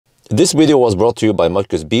This video was brought to you by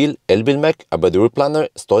Markus Bil, Elbilmek, ABRP,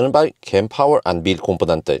 Stormberg, Kempower and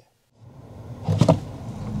Bilkomponenter.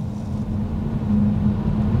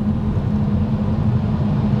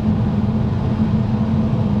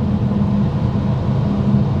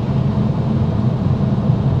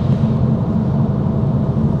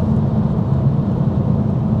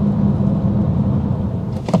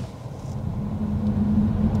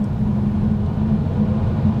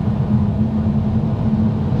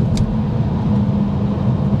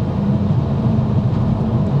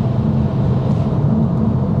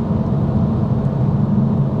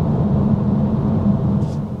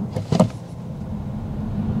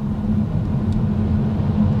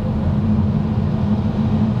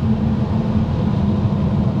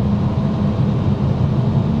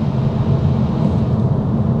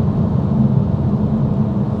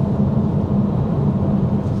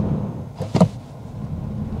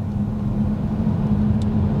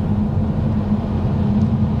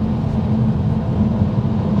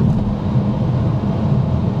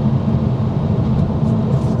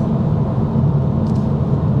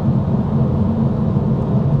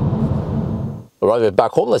 Right, we're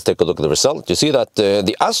back home. Let's take a look at the result. You see that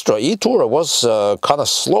the Astra e-Tourer was kind of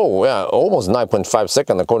slow. Yeah, almost 9.5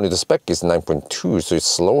 seconds. According to the spec, it's 9.2, so it's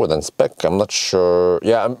slower than spec. I'm not sure.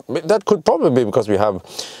 Yeah, that could probably be because we have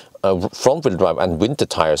front-wheel drive and winter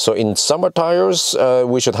tires. So in summer tires,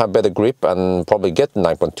 we should have better grip and probably get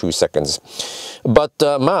 9.2 seconds. But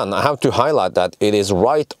man, I have to highlight that it is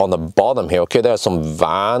right on the bottom here. Okay, there are some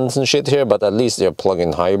vans and shit here, but at least they're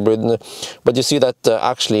plug-in hybrid. But you see that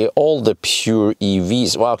actually all the pure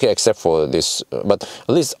EVs, well, okay, except for this, but at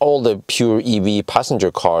least all the pure EV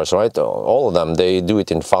passenger cars, right? All of them, they do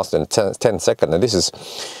it in faster than 10 seconds. And this is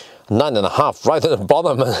 9.5 right at the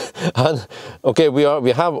bottom. And okay, we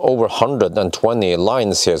have over 120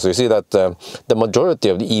 lines here, so you see that the majority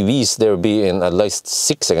of the EVs there will be in at least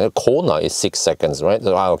 6 seconds. Kona is 6 seconds, right?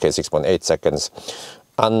 So, okay, 6.8 seconds.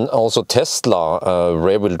 And also Tesla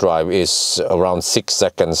rear-wheel drive is around 6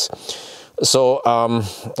 seconds. So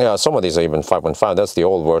yeah, some of these are even 5.5. That's the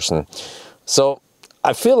old version. So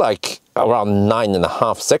I feel like around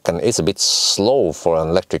 9.5 seconds is a bit slow for an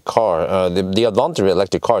electric car. The advantage of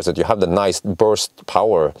electric cars is that you have the nice burst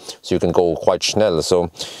power, so you can go quite snel.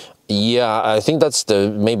 So yeah, I think that's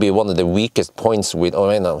maybe one of the weakest points with, oh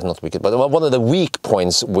no, not weakest, but one of the weak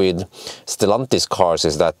points with Stellantis cars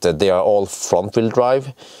is that they are all front-wheel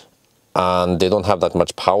drive. And they don't have that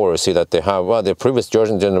much power. You see that they have, well, the previous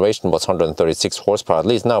generation was 136 horsepower. At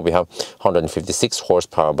least now we have 156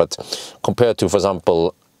 horsepower. But compared to, for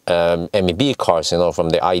example, MEB cars, you know, from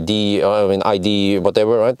the ID, ID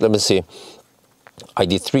whatever, right? Let me see.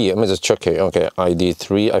 ID3, let me just check here. Okay,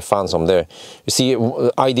 ID3, I found some there. You see,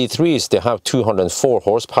 ID3s, they have 204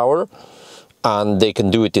 horsepower. And they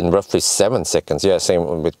can do it in roughly 7 seconds. Yeah,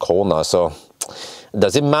 same with Kona. So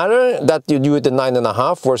does it matter that you do it in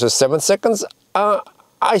 9.5 versus 7 seconds?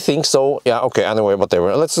 I think so. Yeah, okay, anyway,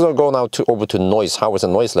 whatever. Let's go now over to noise. How is the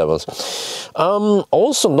noise levels?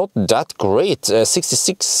 Also not that great.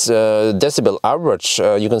 66 decibel average.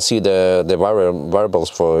 You can see the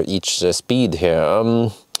variables for each speed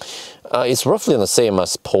here. It's roughly the same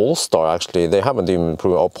as Polestar, actually. They haven't even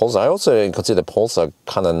improved Polestar. I also consider Polestar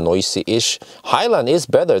kind of noisy-ish. Highland is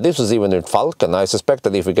better. This was even in Falcon. I suspect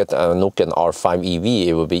that if we get a Nokian R5 EV,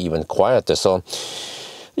 it will be even quieter. So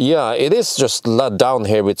yeah, it is just let down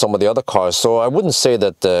here with some of the other cars. So I wouldn't say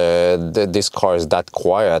that this car is that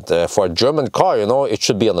quiet. For a German car, you know, it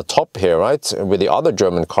should be on the top here, right? With the other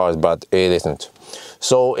German cars, but it isn't.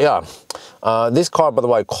 So yeah, this car, by the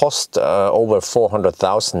way, cost over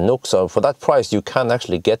 400,000 NOK. So for that price, you can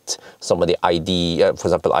actually get some of the ID, for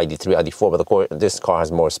example, ID3, ID4. But of course, this car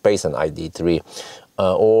has more space than ID3.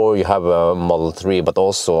 Or you have a Model 3, but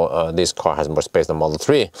also this car has more space than Model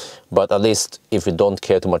 3. But at least if you don't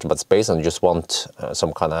care too much about space and you just want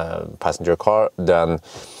some kind of passenger car, then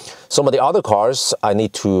some of the other cars, I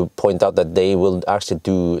need to point out that they will actually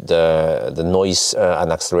do the noise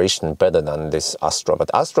and acceleration better than this Astra. But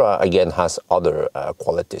Astra, again, has other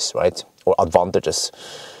qualities, right? Or advantages.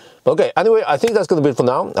 Okay, anyway, I think that's going to be it for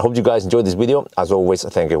now. I hope you guys enjoyed this video. As always,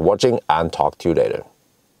 thank you for watching and talk to you later.